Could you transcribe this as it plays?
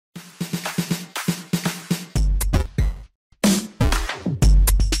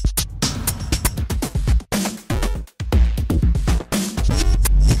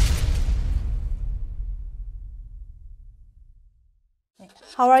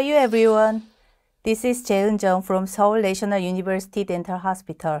How are you, everyone? This is Chung from Seoul National University Dental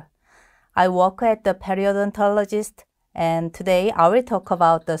Hospital. I work at the periodontologist, and today I will talk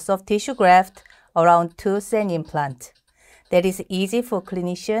about the soft tissue graft around tooth and implant that is easy for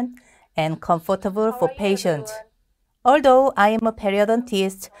clinician and comfortable for patient. Although I am a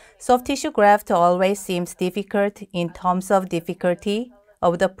periodontist, soft tissue graft always seems difficult in terms of difficulty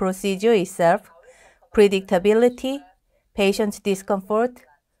of the procedure itself, predictability, patient discomfort,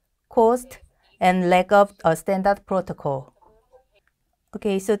 cost, and lack of a standard protocol.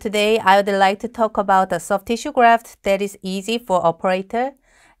 Okay, so today I would like to talk about a soft tissue graft that is easy for operator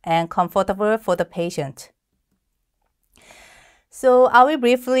and comfortable for the patient. So I will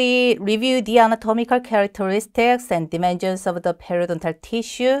briefly review the anatomical characteristics and dimensions of the periodontal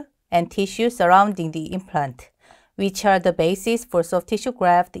tissue and tissue surrounding the implant, which are the basis for soft tissue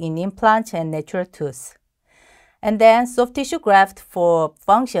graft in implant and natural tooth. And then soft tissue graft for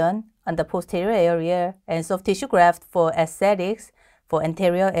function on the posterior area and soft tissue graft for aesthetics for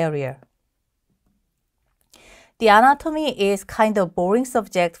anterior area. The anatomy is kind of boring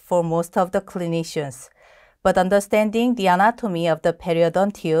subject for most of the clinicians, but understanding the anatomy of the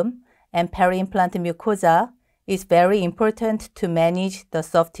periodontium and peri-implant mucosa is very important to manage the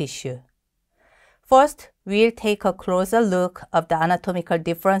soft tissue. First, we'll take a closer look of the anatomical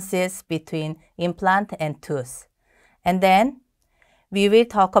differences between implant and tooth. And then, we will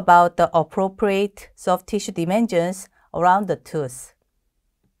talk about the appropriate soft tissue dimensions around the tooth.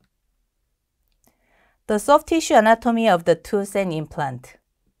 The soft tissue anatomy of the tooth and implant.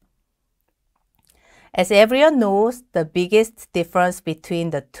 As everyone knows, the biggest difference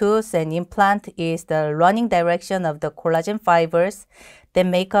between the tooth and implant is the running direction of the collagen fibers that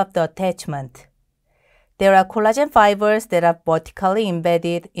make up the attachment. There are collagen fibers that are vertically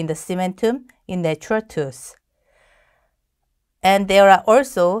embedded in the cementum in natural tooth. And there are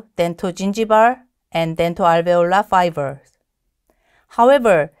also dentogingival and dentoalveolar fibers.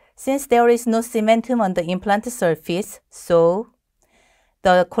 However, since there is no cementum on the implant surface, so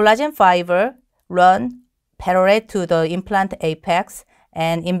the collagen fiber run parallel to the implant apex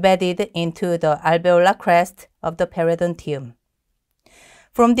and embedded into the alveolar crest of the periodontium.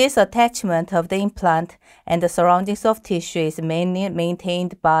 From this attachment of the implant and the surrounding soft tissue is mainly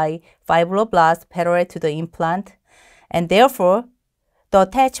maintained by fibroblasts parallel to the implant, and therefore, the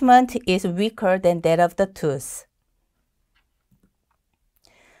attachment is weaker than that of the tooth.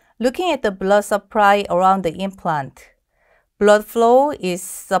 Looking at the blood supply around the implant, blood flow is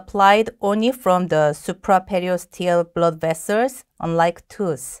supplied only from the supraperiosteal blood vessels, unlike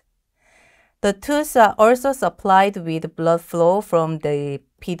tooth. The tooth are also supplied with blood flow from the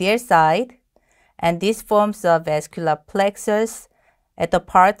PDL side, and this forms a vascular plexus at the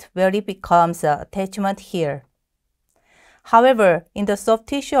part where it becomes an attachment here. However, in the soft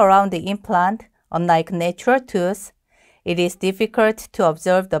tissue around the implant, unlike natural tooth, it is difficult to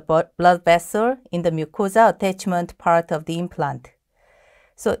observe the blood vessel in the mucosa attachment part of the implant.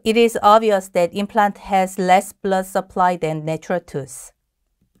 So it is obvious that implant has less blood supply than natural tooth.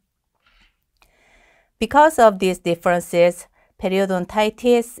 Because of these differences,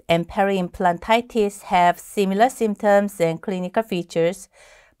 periodontitis and peri-implantitis have similar symptoms and clinical features,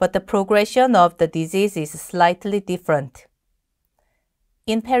 but the progression of the disease is slightly different.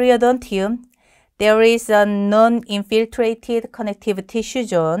 In periodontium, there is a non-infiltrated connective tissue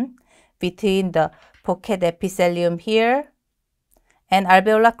zone between the pocket epithelium here and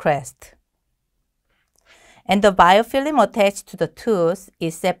alveolar crest. And the biofilm attached to the tooth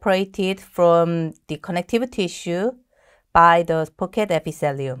is separated from the connective tissue by the pocket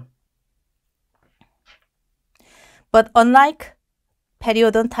epithelium. But unlike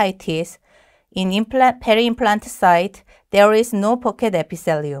periodontitis, in peri-implant site, there is no pocket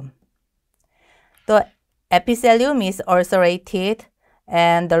epithelium. The epithelium is ulcerated,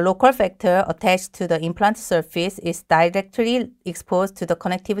 and the local factor attached to the implant surface is directly exposed to the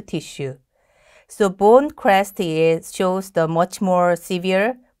connective tissue. So bone crest shows the much more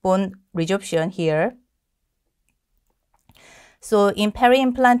severe bone resorption here. So in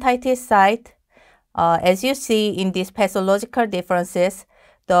peri-implantitis site, as you see in these pathological differences,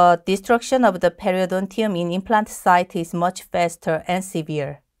 the destruction of the periodontium in implant site is much faster and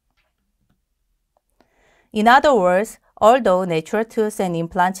severe. In other words, although natural tooth and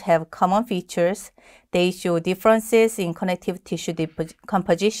implants have common features, they show differences in connective tissue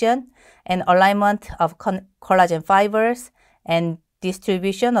composition and alignment of collagen fibers and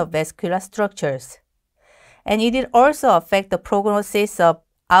distribution of vascular structures. And it will also affect the prognosis of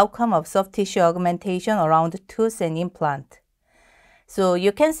outcome of soft tissue augmentation around tooth and implant. So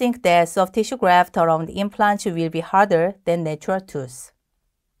you can think that soft tissue graft around implants will be harder than natural tooth.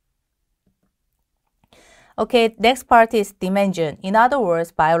 Okay, next part is dimension, in other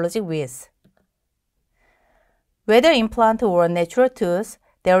words, biologic width. Whether implant or natural tooth,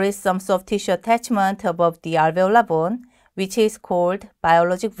 there is some soft tissue attachment above the alveolar bone, which is called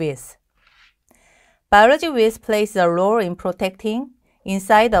biologic width. Biologic width plays a role in protecting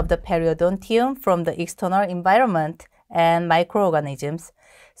inside of the periodontium from the external environment and microorganisms,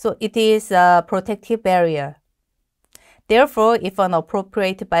 so it is a protective barrier. Therefore, if an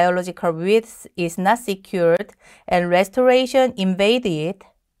appropriate biological width is not secured and restoration invades it,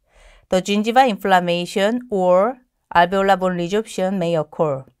 the gingival inflammation or alveolar bone resorption may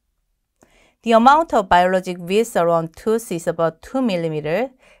occur. The amount of biologic width around tooth is about 2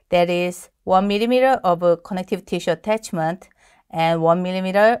 mm, that is 1 mm of connective tissue attachment and 1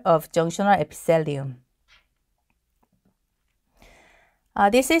 mm of junctional epithelium.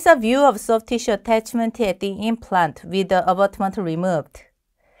 This is a view of soft tissue attachment at the implant with the abutment removed.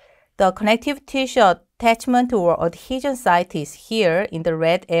 The connective tissue attachment or adhesion site is here in the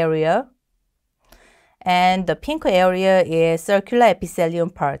red area, and the pink area is circular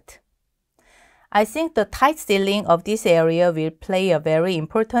epithelium part. I think the tight sealing of this area will play a very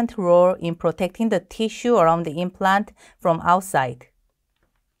important role in protecting the tissue around the implant from outside.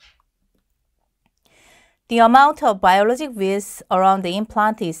 The amount of biologic width around the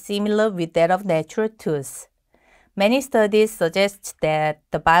implant is similar with that of natural tooth. Many studies suggest that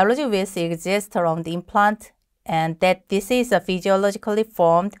the biologic width exists around the implant and that this is a physiologically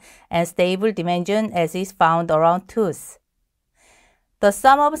formed and stable dimension as is found around tooth. The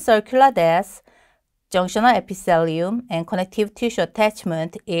sum of circular depth, junctional epithelium, and connective tissue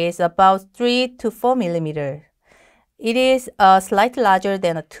attachment is about 3 to 4 mm. It is slightly larger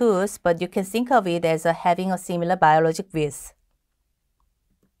than a tooth, but you can think of it as having a similar biologic width.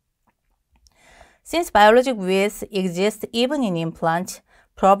 Since biologic width exists even in implants,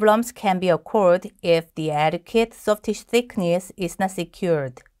 problems can be occurred if the adequate soft tissue thickness is not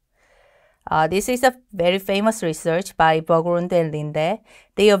secured. This is a very famous research by Berglund and Linde.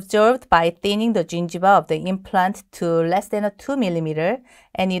 They observed by thinning the gingiva of the implant to less than 2 mm,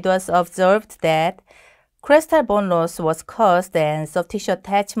 and it was observed that crestal bone loss was caused and soft tissue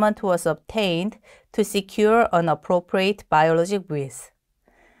attachment was obtained to secure an appropriate biologic width.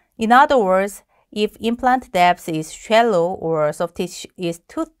 In other words, if implant depth is shallow or soft tissue is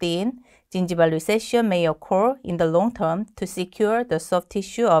too thin, gingival recession may occur in the long term to secure the soft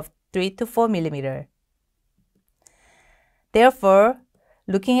tissue of 3 to 4 mm. Therefore,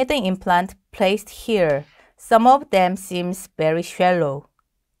 looking at the implant placed here, some of them seems very shallow.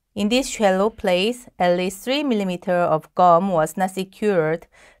 In this shallow place, at least 3 mm of gum was not secured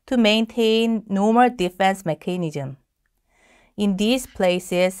to maintain normal defense mechanism. In these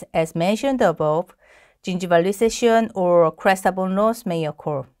places, as mentioned above, gingival recession or crestal bone loss may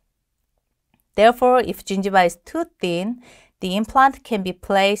occur. Therefore, if gingiva is too thin, the implant can be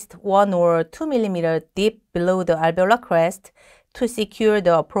placed 1 or 2 mm deep below the alveolar crest to secure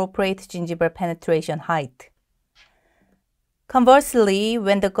the appropriate gingival penetration height. Conversely,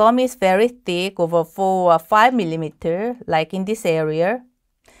 when the gum is very thick, over 4 or 5 mm, like in this area,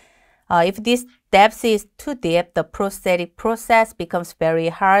 if this depth is too deep, the prosthetic process becomes very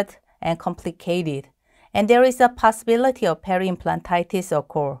hard and complicated, and there is a possibility of peri-implantitis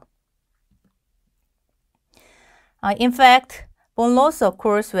occur. In fact, bone loss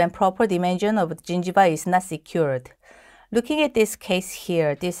occurs when proper dimension of the gingiva is not secured. Looking at this case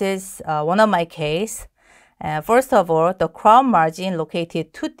here, this is one of my cases. First of all, the crown margin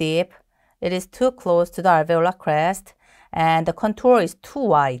located too deep, it is too close to the alveolar crest, and the contour is too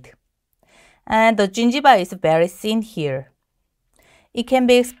wide. And the gingiva is very thin here. It can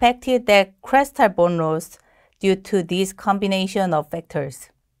be expected that crestal bone loss due to this combination of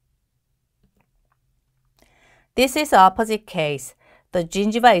factors. This is the opposite case. The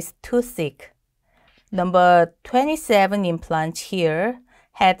gingiva is too thick. Number 27 implant here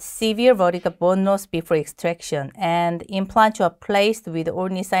had severe vertical bone loss before extraction, and implants were placed with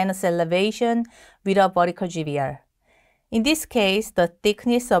only sinus elevation without vertical GVR. In this case, the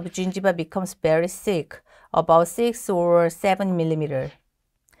thickness of gingiva becomes very thick, about 6 or 7 mm.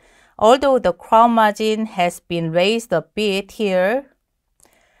 Although the crown margin has been raised a bit here,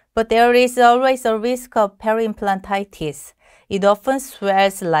 but there is always a risk of peri-implantitis. It often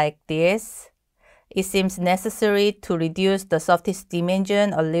swells like this. It seems necessary to reduce the soft tissue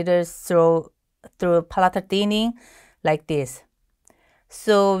dimension a little through palatal thinning like this,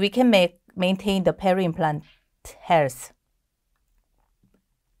 so we can maintain the peri-implant health.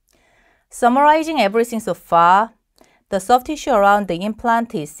 Summarizing everything so far, the soft tissue around the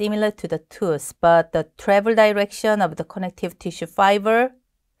implant is similar to the tooth, but the travel direction of the connective tissue fiber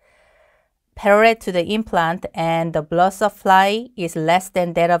parallel to the implant and the blood supply is less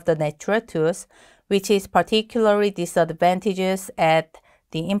than that of the natural tooth, which is particularly disadvantageous at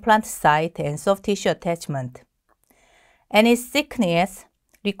the implant site and soft tissue attachment. And its thickness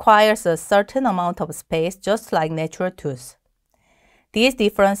requires a certain amount of space, just like natural tooth. These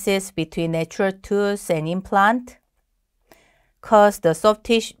differences between natural tooth and implant cause the soft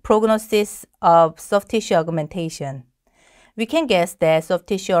tissue prognosis of soft tissue augmentation. We can guess that soft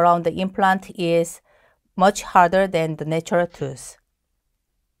tissue around the implant is much harder than the natural tooth.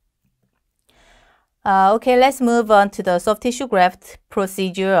 Okay, let's move on to the soft tissue graft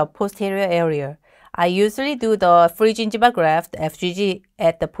procedure of posterior area. I usually do the free gingiva graft (FGG)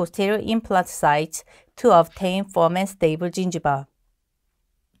 at the posterior implant site to obtain firm and stable gingiva.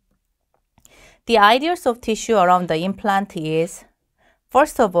 The ideal soft tissue around the implant is,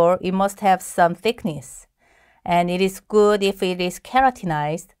 first of all, it must have some thickness, and it is good if it is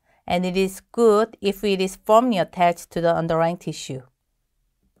keratinized, and it is good if it is firmly attached to the underlying tissue.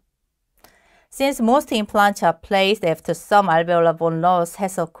 Since most implants are placed after some alveolar bone loss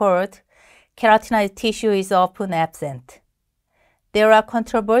has occurred, keratinized tissue is often absent. There are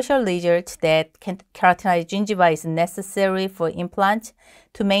controversial results that keratinized gingiva is necessary for implants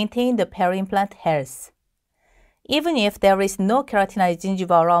to maintain the peri-implant health. Even if there is no keratinized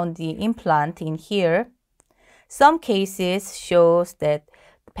gingiva around the implant in here, some cases shows that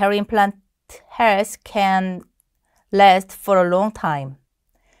peri-implant health can last for a long time.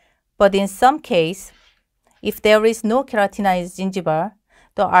 But in some cases, if there is no keratinized gingiva,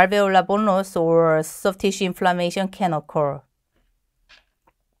 the alveolar bone loss or soft tissue inflammation can occur.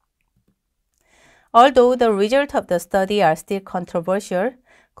 Although the results of the study are still controversial,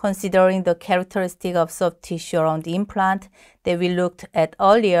 considering the characteristic of soft tissue around the implant that we looked at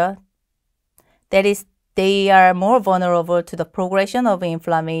earlier, that is, they are more vulnerable to the progression of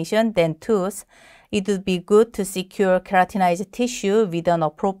inflammation than tooth, it would be good to secure keratinized tissue with an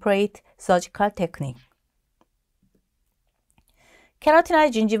appropriate surgical technique.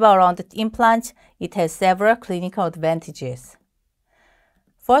 Keratinized gingiva around the implant, it has several clinical advantages.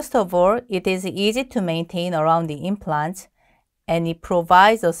 First of all, it is easy to maintain around the implant, and it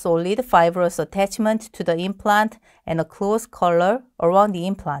provides a solid fibrous attachment to the implant and a close collar around the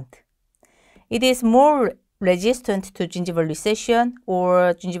implant. It is more resistant to gingival recession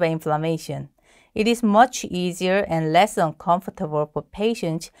or gingival inflammation. It is much easier and less uncomfortable for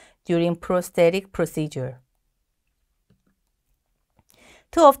patients during prosthetic procedure.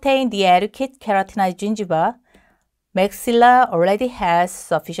 To obtain the adequate keratinized gingiva, maxilla already has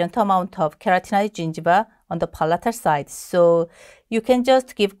sufficient amount of keratinized gingiva on the palatal side, so you can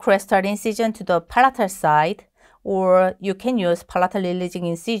just give crestal incision to the palatal side, or you can use palatal releasing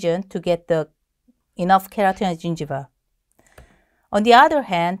incision to get enough keratinized gingiva. On the other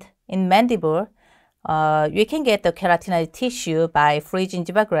hand, in mandible, you can get the keratinized tissue by free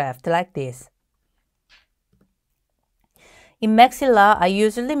gingiva graft like this. In maxilla, I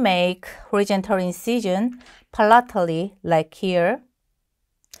usually make horizontal incision palatally, like here,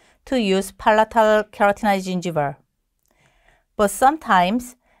 to use palatal keratinized gingiva. But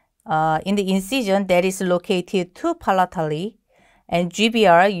sometimes, in the incision that is located too palatally, and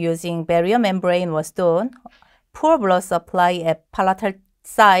GBR using barrier membrane was done, poor blood supply at palatal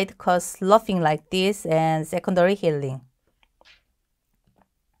side cause sloughing like this and secondary healing.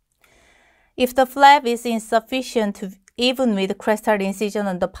 If the flap is insufficient, even with crestal incision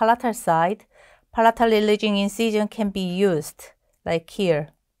on the palatal side, palatal releasing incision can be used, like here.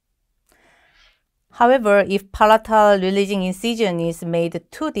 However, if palatal releasing incision is made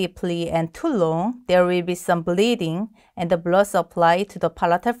too deeply and too long, there will be some bleeding and the blood supply to the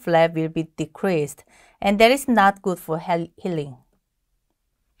palatal flap will be decreased, and that is not good for healing.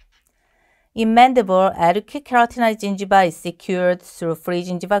 In mandible, adequate keratinized gingiva is secured through free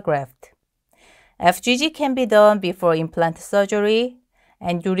gingiva graft. FGG can be done before implant surgery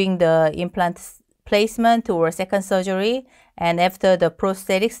and during the implant placement or second surgery and after the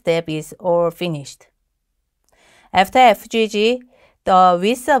prosthetic step is all finished. After FGG, the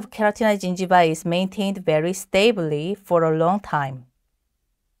width of keratinized gingiva is maintained very stably for a long time.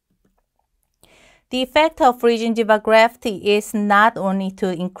 The effect of free gingiva graft is not only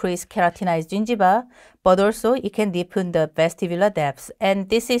to increase keratinized gingiva, but also it can deepen the vestibular depth, and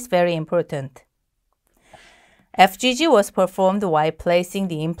this is very important. FGG was performed while placing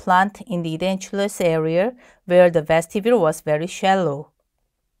the implant in the edentulous area where the vestibule was very shallow.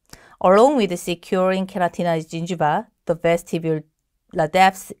 Along with securing keratinized gingiva, the vestibular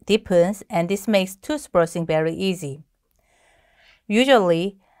depth deepens, and this makes tooth brushing very easy.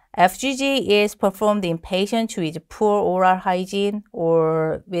 Usually, FGG is performed in patients with poor oral hygiene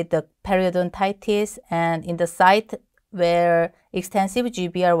or with the periodontitis and in the site where extensive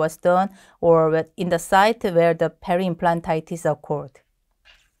GBR was done or in the site where the peri-implantitis occurred.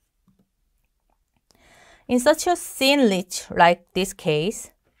 In such a thin leech like this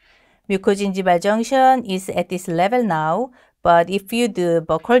case, mucogingival junction is at this level now, but if you do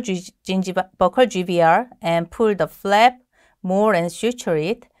buccal GBR and pull the flap more and suture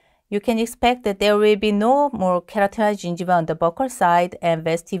it, you can expect that there will be no more keratinized gingiva on the buccal side and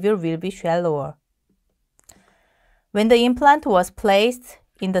vestibule will be shallower. When the implant was placed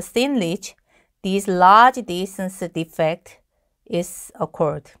in the thin leech, this large dehiscence defect is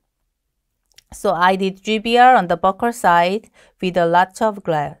occurred. So I did GBR on the buccal side with a lot of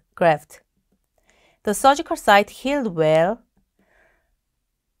graft. The surgical site healed well,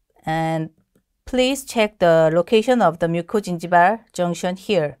 and please check the location of the mucogingival junction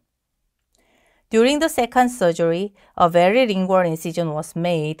here. During the second surgery, a very lingual incision was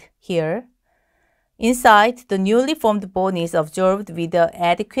made here. Inside, the newly formed bone is observed with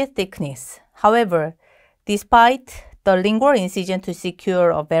adequate thickness. However, despite the lingual incision to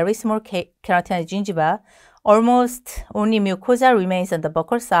secure a very small keratinized gingiva, almost only mucosa remains on the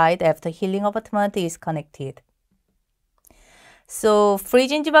buccal side after healing abutment is connected. So, free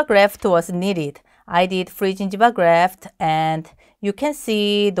gingiva graft was needed. I did free gingiva graft and you can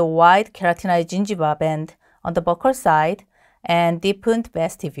see the wide keratinized gingiva band on the buccal side and deepened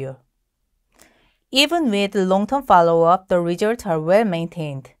vestibule. Even with long-term follow-up, the results are well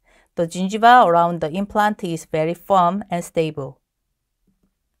maintained. The gingiva around the implant is very firm and stable.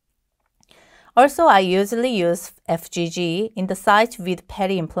 Also, I usually use FGG in the sites with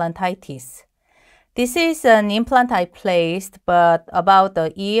peri-implantitis. This is an implant I placed, but about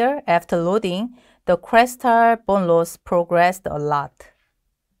a year after loading, the crestal bone loss progressed a lot.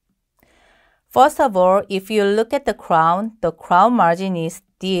 First of all, if you look at the crown margin is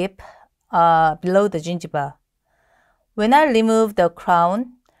deep below the gingiva. When I removed the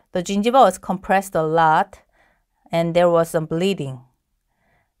crown, the gingiva was compressed a lot and there was some bleeding.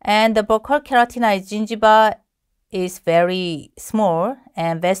 And the buccal keratinized gingiva is very small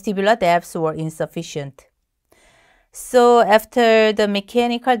and vestibular depths were insufficient. So after the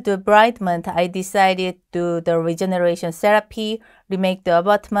mechanical debridement, I decided to do the regeneration therapy, remake the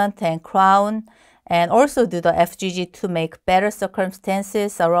abutment and crown, and also do the FGG to make better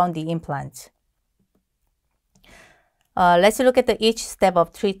circumstances around the implant. Let's look at each step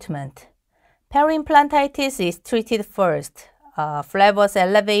of treatment. Peri-implantitis is treated first. Flap was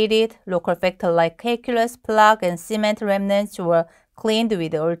elevated, local factor like calculus, plaque, and cement remnants were cleaned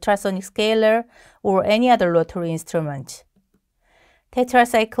with the ultrasonic scaler or any other rotary instrument.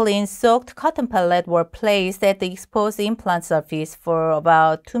 Tetracycline-soaked cotton pellet were placed at the exposed implant surface for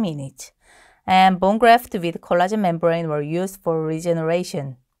about 2 minutes, and bone graft with collagen membrane were used for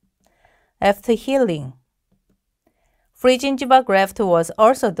regeneration. After healing, free gingiva graft was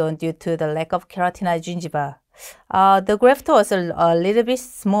also done due to the lack of keratinized gingiva. The graft was a little bit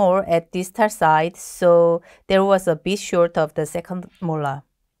small at distal side, so there was a bit short of the second molar.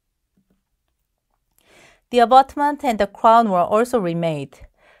 The abutment and the crown were also remade.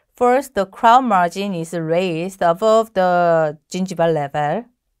 First, the crown margin is raised above the gingival level.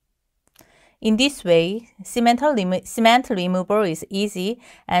 In this way, cement removal is easy,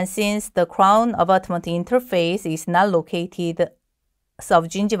 and since the crown abutment interface is not located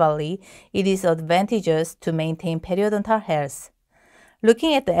subgingivally, it is advantageous to maintain periodontal health.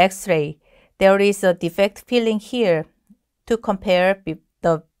 Looking at the X-ray, there is a defect filling here to compare with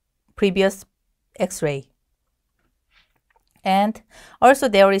the previous X-ray. And also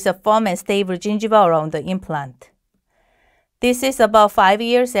there is a firm and stable gingiva around the implant. This is about 5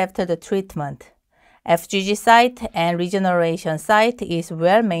 years after the treatment. FGG site and regeneration site is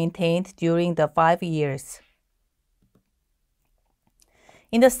well maintained during the 5 years.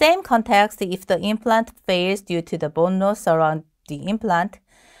 In the same context, if the implant fails due to the bone loss around the implant,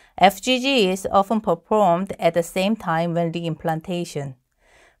 FGG is often performed at the same time when reimplantation.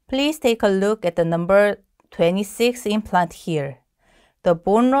 Please take a look at the number 26 implant here. The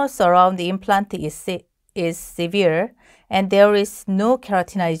bone loss around the implant is severe, and there is no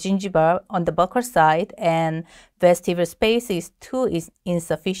keratinized gingiva on the buccal side, and vestibular space is too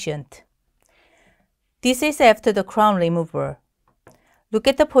insufficient. This is after the crown removal. Look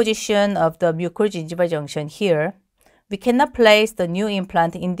at the position of the mucogingival junction here. We cannot place the new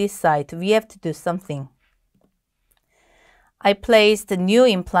implant in this site. We have to do something. I placed the new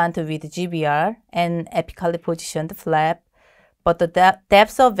implant with GBR and apically positioned flap, but the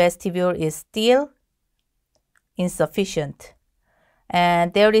depth of vestibule is still insufficient.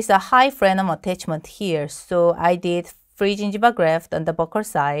 And there is a high frenum attachment here, so I did free gingiva graft on the buccal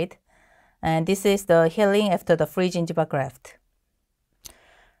side, and this is the healing after the free gingiva graft.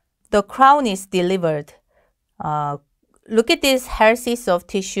 The crown is delivered. Look at this healthy soft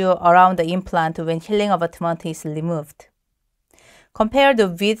tissue around the implant when healing abutment is removed. Compare the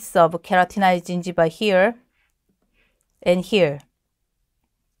width of keratinized gingiva here and here.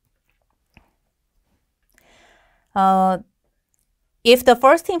 If the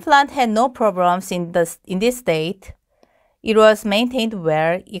first implant had no problems in this state, it was maintained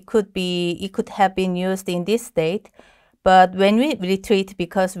well. It could have been used in this state, but when we retreat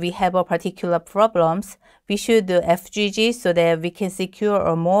because we have a particular problems, we should do FGG so that we can secure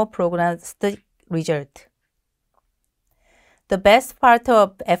a more prognostic result. The best part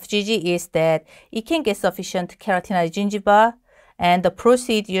of FGG is that it can get sufficient keratinized gingiva, and the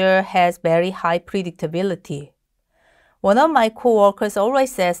procedure has very high predictability. One of my coworkers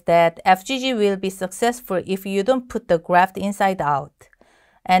always says that FGG will be successful if you don't put the graft inside out,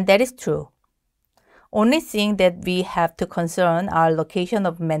 and that is true. Only thing that we have to concern are location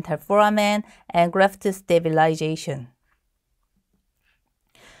of mental foramen and graft stabilization.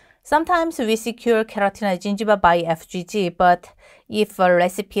 Sometimes we secure keratinized gingiva by FGG, but if a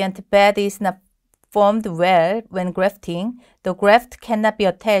recipient bed is not formed well when grafting, the graft cannot be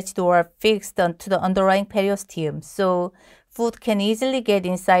attached or fixed onto the underlying periosteum, so food can easily get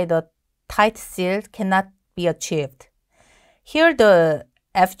inside. The tight seal cannot be achieved. Here the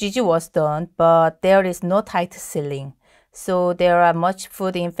FGG was done, but there is no tight sealing, so there are much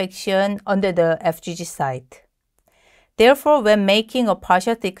food infection under the FGG site. Therefore, when making a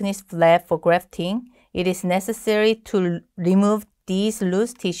partial thickness flap for grafting, it is necessary to remove these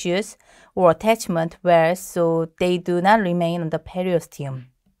loose tissues or attachment well so they do not remain on the periosteum.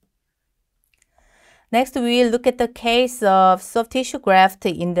 Next, we will look at the case of soft tissue graft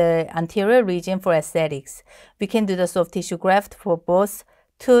in the anterior region for aesthetics. We can do the soft tissue graft for both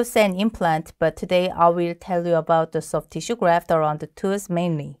tooth and implant, but today I will tell you about the soft tissue graft around the tooth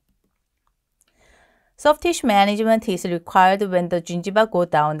mainly. Soft tissue management is required when the gingiva go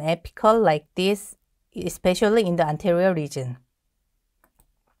down apical like this, especially in the anterior region.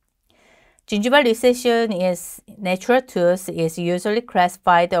 Gingival recession in natural tooth is usually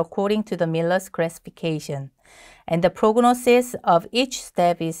classified according to the Miller's classification, and the prognosis of each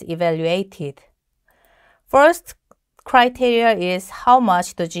step is evaluated. First criteria is how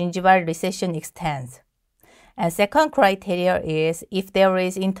much the gingival recession extends, and second criteria is if there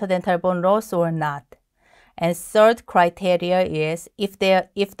is interdental bone loss or not, and third criteria is if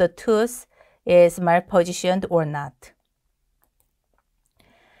the tooth is malpositioned or not.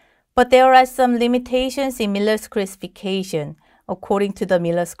 But there are some limitations in Miller's classification. According to the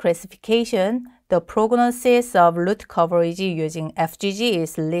Miller's classification, the prognosis of root coverage using FGG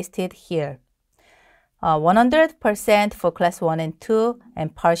is listed here. 100% for class 1 and 2,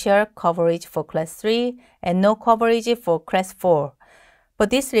 and partial coverage for class 3, and no coverage for class 4. But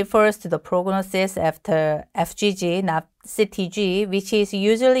this refers to the prognosis after FGG, not CTG, which is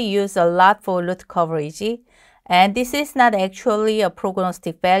usually used a lot for root coverage. And this is not actually a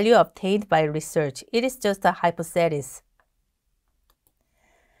prognostic value obtained by research. It is just a hypothesis.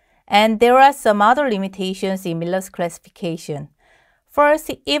 And there are some other limitations in Miller's classification.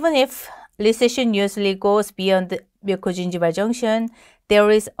 First, even if recession usually goes beyond the mucogingival junction, there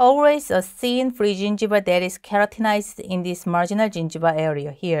is always a thin free gingiva that is keratinized in this marginal gingiva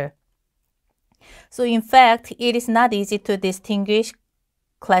area here. So in fact, it is not easy to distinguish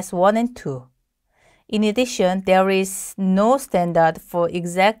class 1 and 2. In addition, there is no standard for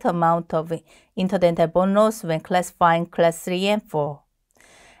exact amount of interdental bone loss when classifying class 3 and 4.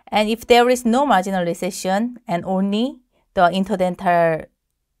 And if there is no marginal recession and only the interdental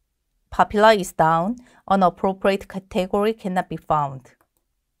papilla is down, an appropriate category cannot be found.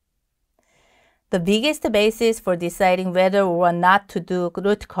 The biggest basis for deciding whether or not to do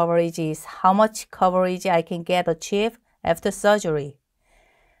root coverage is how much coverage I can get achieved after surgery.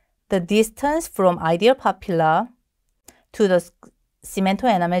 The distance from ideal papilla to the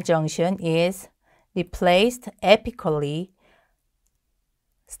cemento-enamel junction is replaced apically,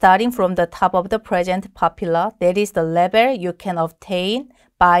 starting from the top of the present papilla. That is the level you can obtain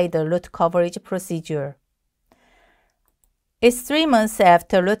by the root coverage procedure. It's 3 months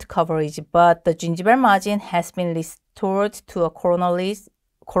after root coverage, but the gingival margin has been restored to a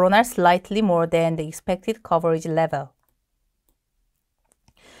coronal slightly more than the expected coverage level.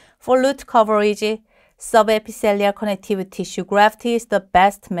 For root coverage, subepithelial connective tissue graft is the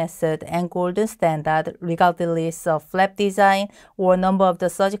best method and golden standard regardless of flap design or number of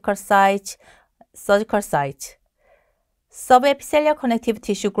the surgical sites. Subepithelial connective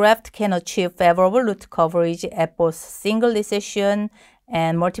tissue graft can achieve favorable root coverage at both single incision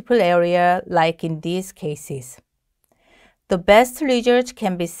and multiple area, like in these cases. The best results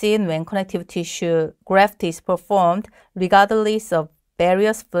can be seen when connective tissue graft is performed regardless of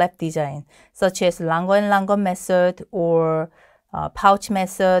various flap design, such as Lango method or pouch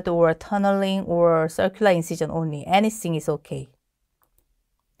method or tunneling or circular incision only. Anything is okay.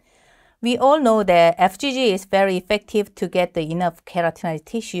 We all know that FGG is very effective to get the enough keratinized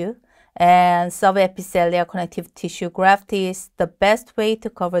tissue, and subepithelial connective tissue graft is the best way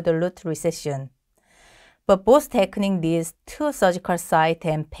to cover the root recession. But both technique needs two surgical sites,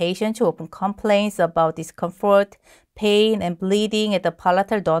 and patients often complain about discomfort, pain, and bleeding at the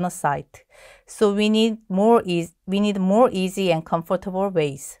palatal donor site. So we need more easy and comfortable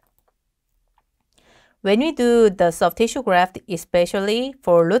ways. When we do the soft tissue graft, especially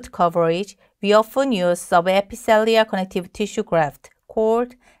for root coverage, we often use subepithelial connective tissue graft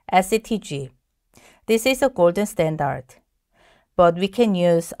called SCTG. This is a golden standard. But we can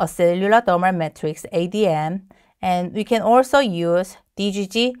use a cellular dermal matrix ADM, and we can also use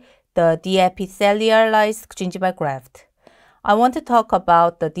DGG, the deepithelialized gingival graft. I want to talk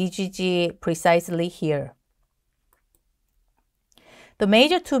about the DGG precisely here. The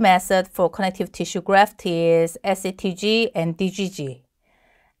major two methods for connective tissue graft is SCTG and DGG.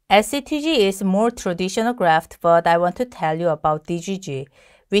 SCTG is more traditional graft, but I want to tell you about DGG,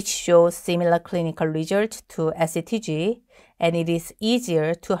 which shows similar clinical results to SCTG, and it is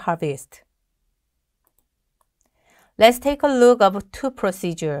easier to harvest. Let's take a look at two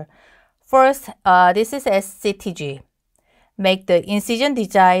procedures. First, this is SCTG. Make the incision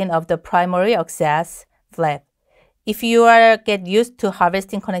design of the primary access flap. If you get used to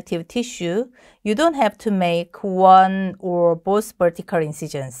harvesting connective tissue, you don't have to make one or both vertical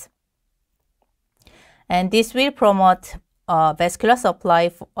incisions. And this will promote vascular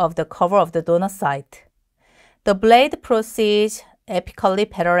supply of the cover of the donor site. The blade proceeds apically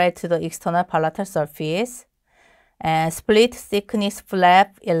parallel to the external palatal surface, and split thickness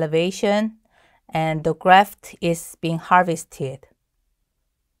flap elevation, and the graft is being harvested.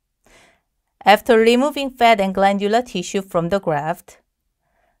 After removing fat and glandular tissue from the graft,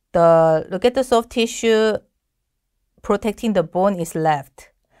 look at the soft tissue protecting the bone is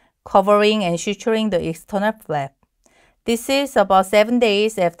left, covering and suturing the external flap. This is about 7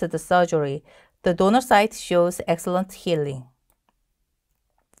 days after the surgery. The donor site shows excellent healing.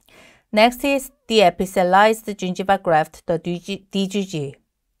 Next is the epithelialized gingival graft, the DGG.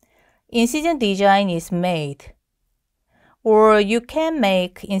 Incision design is made, or you can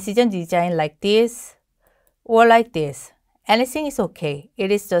make incision design like this or like this. Anything is okay.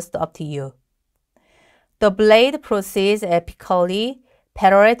 It is just up to you. The blade proceeds apically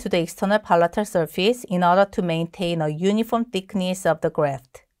parallel to the external palatal surface in order to maintain a uniform thickness of the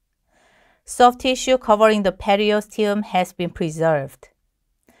graft. Soft tissue covering the periosteum has been preserved.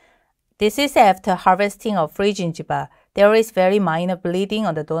 This is after harvesting of free gingiva. There is very minor bleeding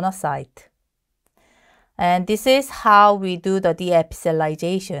on the donor site. And this is how we do the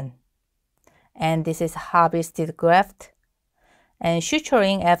deepithelialization. And this is harvested graft and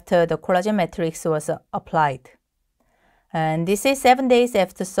suturing after the collagen matrix was applied. And this is 7 days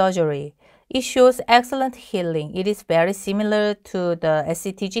after surgery. It shows excellent healing. It is very similar to the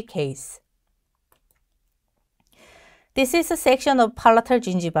SCTG case. This is a section of palatal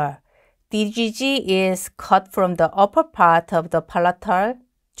gingiva. DGG is cut from the upper part of the palatal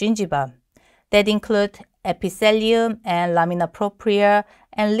gingiva. That include epithelium and lamina propria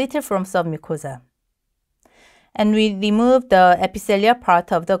and little from submucosa. And we remove the epithelial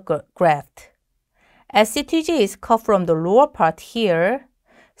part of the graft. SCTG is cut from the lower part here,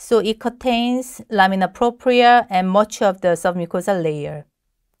 so it contains lamina propria and much of the submucosal layer.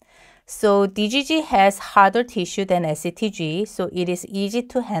 So DGG has harder tissue than SCTG, so it is easy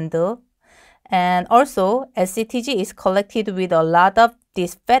to handle. And also, SCTG is collected with a lot of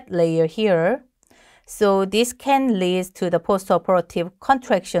this fat layer here. So this can lead to the post-operative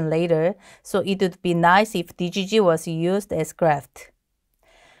contraction later. So it would be nice if DGG was used as graft.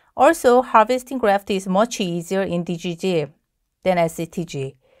 Also, harvesting graft is much easier in DGG than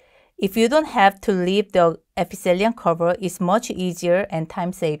SCTG. If you don't have to leave the epithelium cover, it's much easier and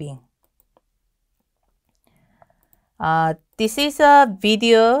time-saving. This is a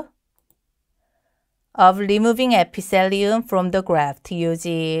video of removing epithelium from the graft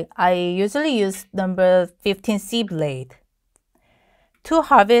I usually use number 15C blade. To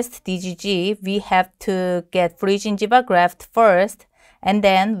harvest DGG, we have to get free gingiva graft first, and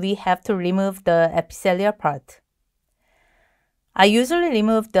then we have to remove the epithelial part. I usually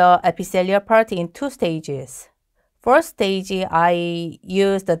remove the epithelial part in 2 stages. First stage, I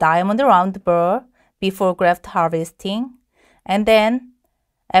use the diamond round burr before graft harvesting, and then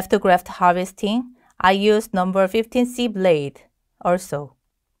after graft harvesting, I use number 15C blade also.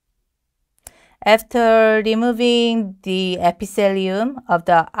 After removing the epithelium of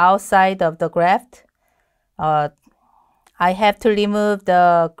the outside of the graft, I have to remove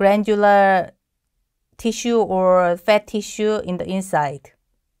the granular tissue or fat tissue in the inside.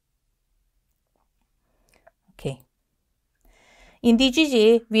 Okay. In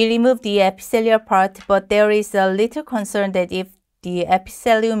DGG, we remove the epithelial part, but there is a little concern that if the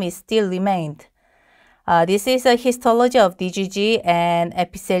epithelium is still remained. This is a histology of DGG, and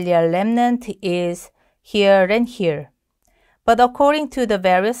epithelial remnant is here and here. But according to the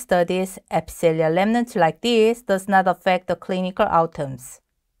various studies, epithelial remnants like this does not affect the clinical outcomes.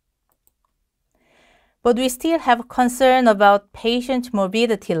 But we still have concern about patient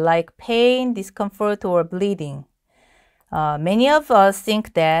morbidity like pain, discomfort, or bleeding. Many of us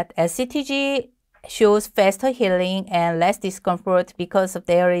think that SCTG shows faster healing and less discomfort because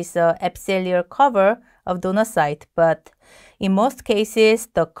there is an epithelial cover of donor site, but in most cases,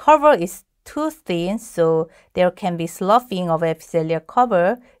 the cover is too thin, so there can be sloughing of epithelial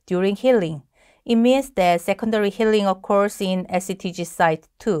cover during healing. It means that secondary healing occurs in SCTG site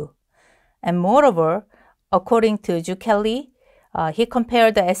too. And moreover, according to Zucchelli, he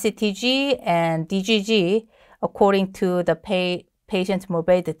compared the SCTG and DGG according to the patient's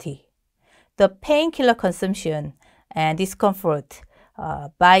morbidity. The painkiller consumption and discomfort,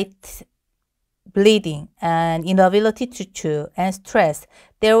 bite, bleeding, and inability to chew, and stress,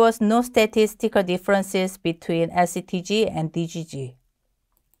 there was no statistical differences between SCTG and DGG.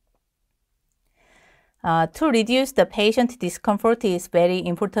 To reduce the patient discomfort is very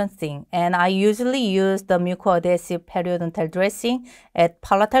important thing, and I usually use the mucoadhesive periodontal dressing at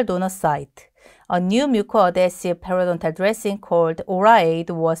palatal donor site. A new mucoadhesive periodontal dressing called Ora-Aid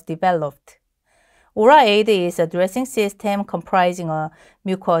was developed. Ora-Aid is a dressing system comprising a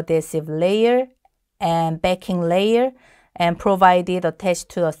mucoadhesive layer and backing layer and provided attached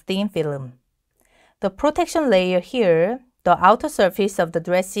to a thin film. The protection layer here, the outer surface of the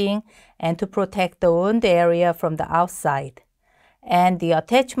dressing, and to protect the wound area from the outside. And the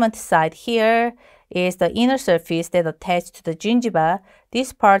attachment side here is the inner surface that attached to the gingiva.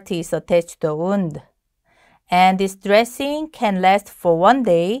 This part is attached to the wound. And this dressing can last for 1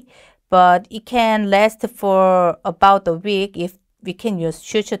 day, but it can last for about a week if we can use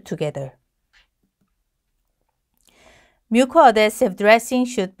suture together. Mucoadhesive dressing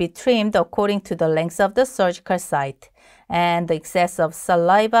should be trimmed according to the length of the surgical site, and the excess of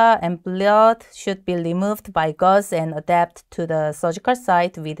saliva and blood should be removed by gauze and adapt to the surgical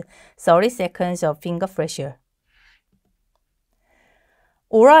site with 30 seconds of finger pressure.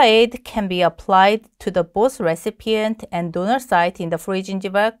 Ora-Aid can be applied to the both recipient and donor site in the free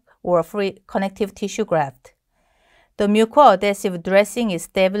gingival or free connective tissue graft. The mucoadhesive dressing is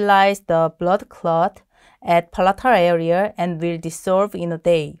stabilize the blood clot at palatal area and will dissolve in a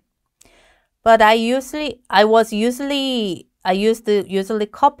day. But I usually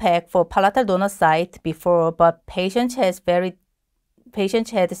Copac for palatal donor site before, but patient had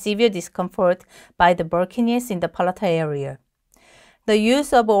severe discomfort by the bulkiness in the palatal area. The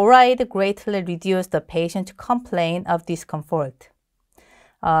use of Ora-Aid greatly reduced the patient's complaint of discomfort.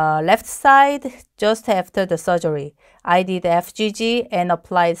 Left side, just after the surgery, I did FGG and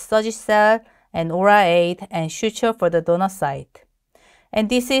applied Surgicel and Ora-Aid and suture for the donor site. And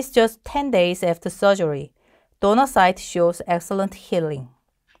this is just 10 days after surgery. Donor site shows excellent healing.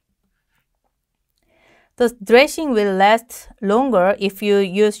 The dressing will last longer if you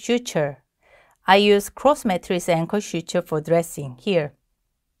use suture. I use cross-matrix ankle suture for dressing here.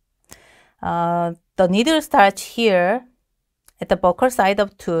 The needle starts here at the buccal side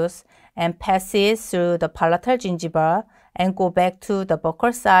of tooth and passes through the palatal gingiva and go back to the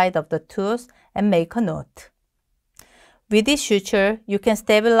buccal side of the tooth and make a knot. With this suture, you can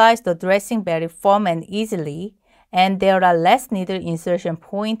stabilize the dressing very firm and easily, and there are less needle insertion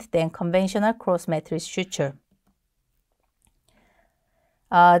points than conventional cross-matrix suture.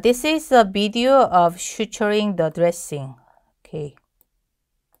 This is a video of suturing the dressing. Okay.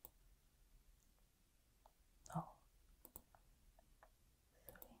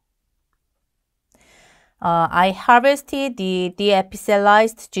 I harvested the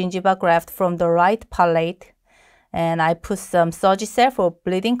de-epithelialized gingiva graft from the right palate, and I put some Surgicel for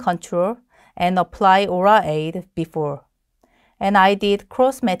bleeding control and apply Ora-Aid before. And I did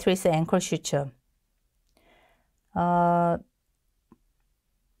cross-matrix ankle suture.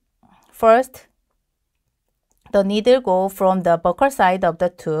 First, the needle go from the buccal side of the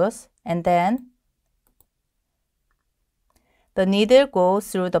tooth, and then The needle goes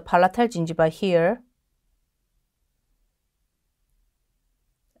through the palatal gingiva here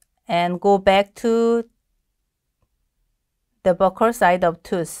and go back to the buccal side of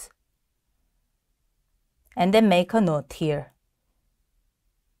tooth and then make a knot here.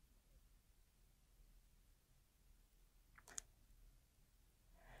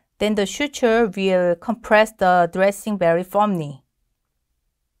 Then the suture will compress the dressing very firmly.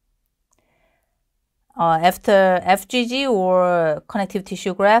 After FGG or connective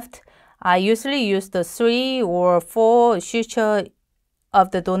tissue graft, I usually use the 3 or 4 suture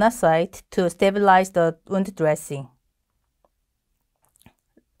of the donor site to stabilize the wound dressing.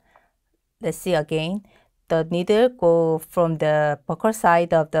 Let's see again. The needle go from the buccal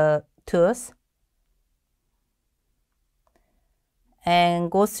side of the tooth and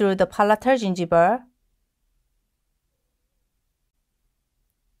go through the palatal gingiva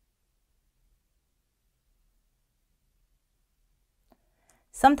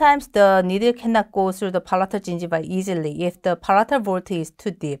Sometimes the needle cannot go through the palatal gingiva easily if the palatal vault is too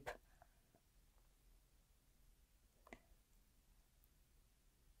deep.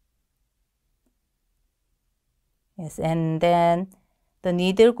 Yes, and then the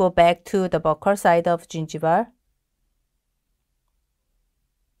needle go back to the buccal side of gingiva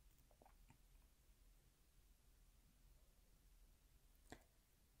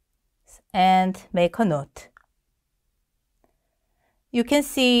and make a knot. You can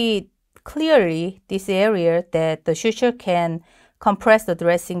see clearly this area that the suture can compress the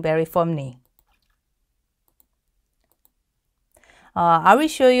dressing very firmly. I will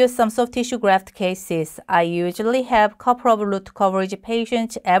show you some soft tissue graft cases. I usually have a couple of root coverage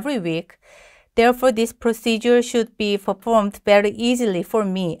patients every week. Therefore, this procedure should be performed very easily for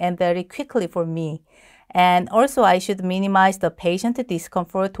me and very quickly for me. And also, I should minimize the patient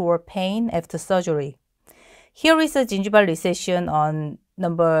discomfort or pain after surgery. Here is a gingival recession on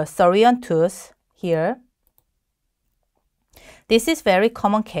number 31 tooth here. This is very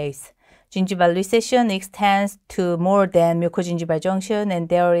common case. Gingival recession extends to more than mucogingival junction and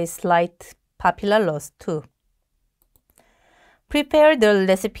there is slight papilla loss too. Prepare the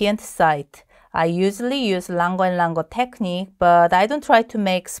recipient site. I usually use Lango and Lango technique, but I don't try to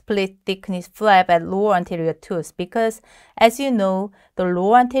make split thickness flap at lower anterior tooth because, as you know, the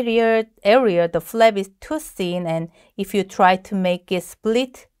lower anterior area, the flap is too thin, and if you try to make it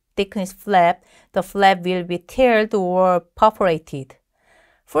split thickness flap, the flap will be teared or perforated.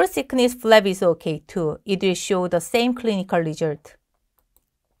 Full thickness flap is okay too. It will show the same clinical result.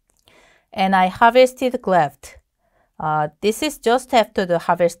 And I harvested graft. This is just after the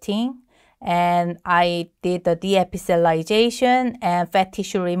harvesting. And I did the deepithelialization and fat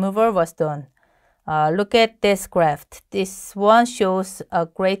tissue removal was done. Look at this graft. This one shows a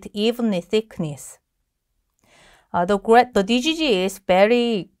great even thickness. The DGG is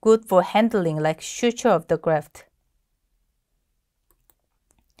very good for handling, like suture of the graft.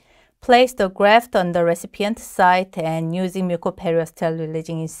 Place the graft on the recipient site and using mucoperiosteal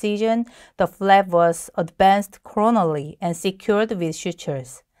releasing incision, the flap was advanced coronally and secured with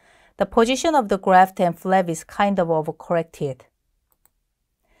sutures. The position of the graft and flap is kind of overcorrected.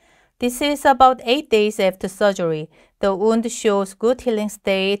 This is about 8 days after surgery. The wound shows good healing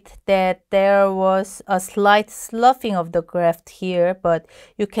state, that there was a slight sloughing of the graft here, but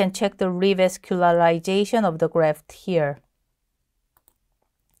you can check the revascularization of the graft here.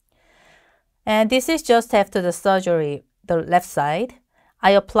 And this is just after the surgery, the left side.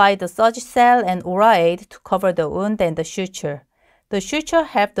 I applied the Surgicel and Ora-Aid to cover the wound and the suture. The suture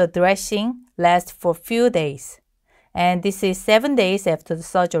helped the dressing last for few days. And this is 7 days after the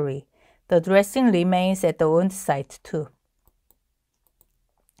surgery. The dressing remains at the wound site too.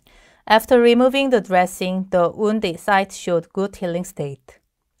 After removing the dressing, the wound site showed good healing state.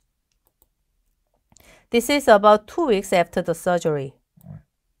 This is about 2 weeks after the surgery.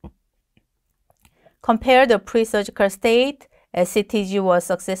 Compare the pre-surgical state as CTG was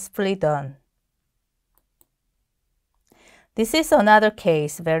successfully done. This is another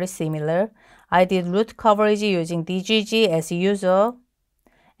case, very similar. I did root coverage using DGG as usual,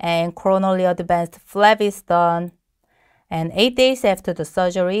 and coronally advanced flap is done, and 8 days after the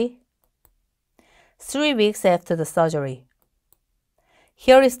surgery, 3 weeks after the surgery.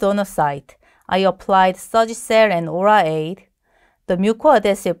 Here is donor site. I applied Surgicel and Ora-Aid, the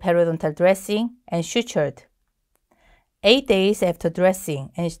mucoadhesive periodontal dressing, and sutured. 8 days after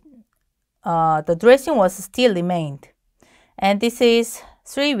dressing, and the dressing was still remained. And this is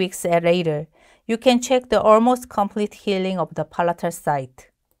 3 weeks later. You can check the almost complete healing of the palatal site.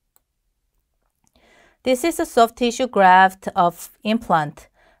 This is a soft tissue graft of implant.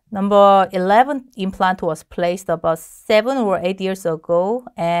 Number 11 implant was placed about 7 or 8 years ago,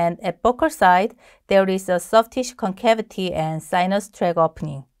 and at buccal side, there is a soft tissue concavity and sinus tract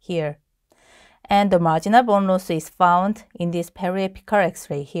opening here. And the marginal bone loss is found in this periapical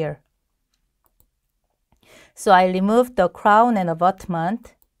X-ray here. So I removed the crown and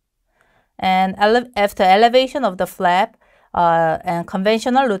abutment, and after elevation of the flap and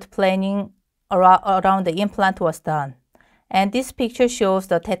conventional root planing around the implant was done. And this picture shows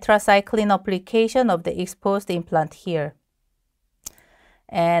the tetracycline application of the exposed implant here.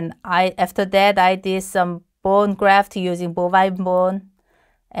 And after that, I did some bone graft using bovine bone,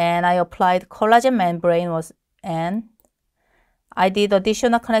 and I applied collagen membrane and I did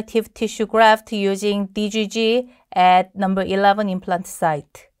additional connective tissue graft using DGG at number 11 implant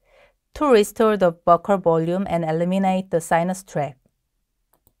site to restore the buccal volume and eliminate the sinus tract,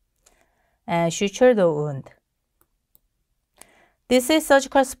 and suture the wound. This is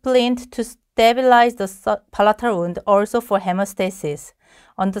surgical splint to stabilize the palatal wound, also for hemostasis.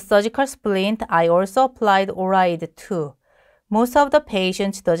 On the surgical splint, I also applied Ora-Aid too. Most of the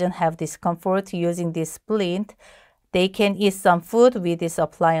patients doesn't have discomfort using this splint. They can eat some food with this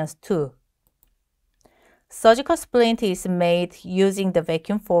appliance too. Surgical splint is made using the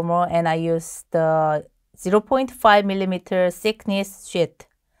vacuum former, and I use the 0.5 mm thickness sheet.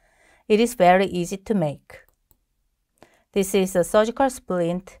 It is very easy to make. This is a surgical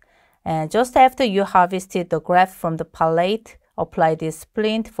splint, and just after you harvested the graft from the palate, apply this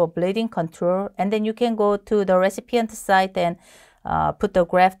splint for bleeding control, and then you can go to the recipient site and put the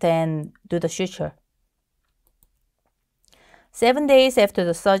graft and do the suture. 7 days after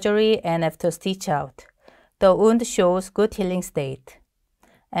the surgery and after stitch out, the wound shows good healing state,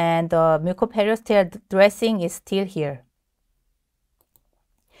 and the mucoperiosteal dressing is still here.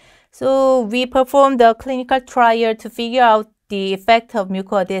 So we performed a clinical trial to figure out the effect of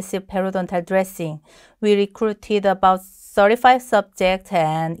mucoadhesive periodontal dressing. We recruited about 35 subjects,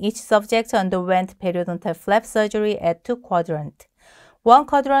 and each subject underwent periodontal flap surgery at 2 quadrants. One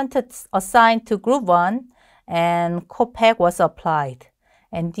quadrant assigned to group 1, and Copac was applied.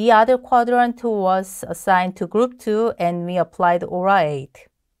 And the other quadrant was assigned to group 2, and we applied Ora-Aid.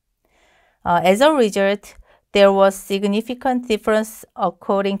 As a result, there was significant difference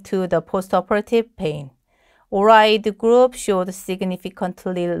according to the postoperative pain. Ora-Aid group showed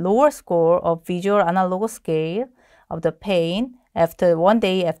significantly lower score of visual analog scale of the pain after 1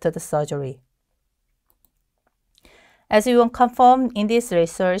 day after the surgery. As we confirmed in this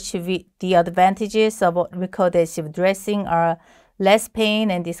research, the advantages of mucoadhesive dressing are less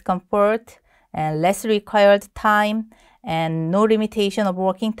pain and discomfort, and less required time, and no limitation of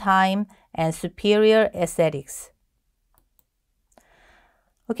working time, and superior aesthetics.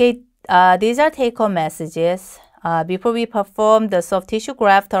 Okay, these are take-home messages. Before we perform the soft tissue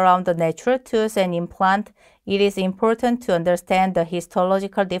graft around the natural tooth and implant, it is important to understand the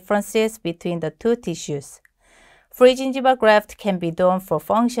histological differences between the two tissues. Free gingival graft can be done for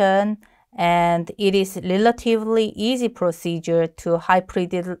function, and it is relatively easy procedure to high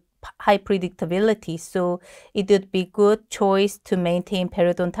predictability, so it would be good choice to maintain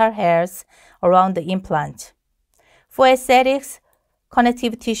periodontal hairs around the implant. For aesthetics,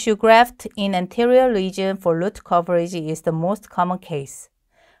 connective tissue graft in anterior region for root coverage is the most common case.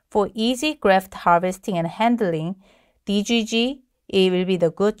 For easy graft harvesting and handling, DGG will be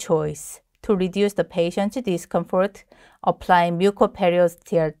the good choice to reduce the patient's discomfort, applying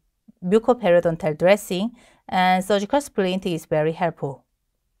mucoperiodontal dressing, and surgical splint is very helpful.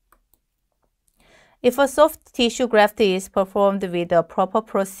 If a soft tissue graft is performed with a proper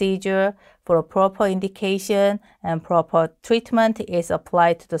procedure for a proper indication and proper treatment is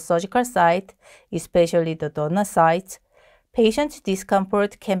applied to the surgical site, especially the donor sites, patient's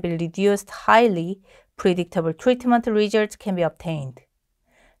discomfort can be reduced highly, predictable treatment results can be obtained.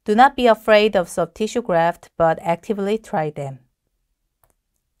 Do not be afraid of soft tissue graft, but actively try them.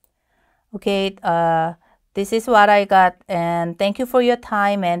 Okay, this is what I got, and thank you for your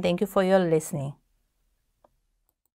time and thank you for your listening.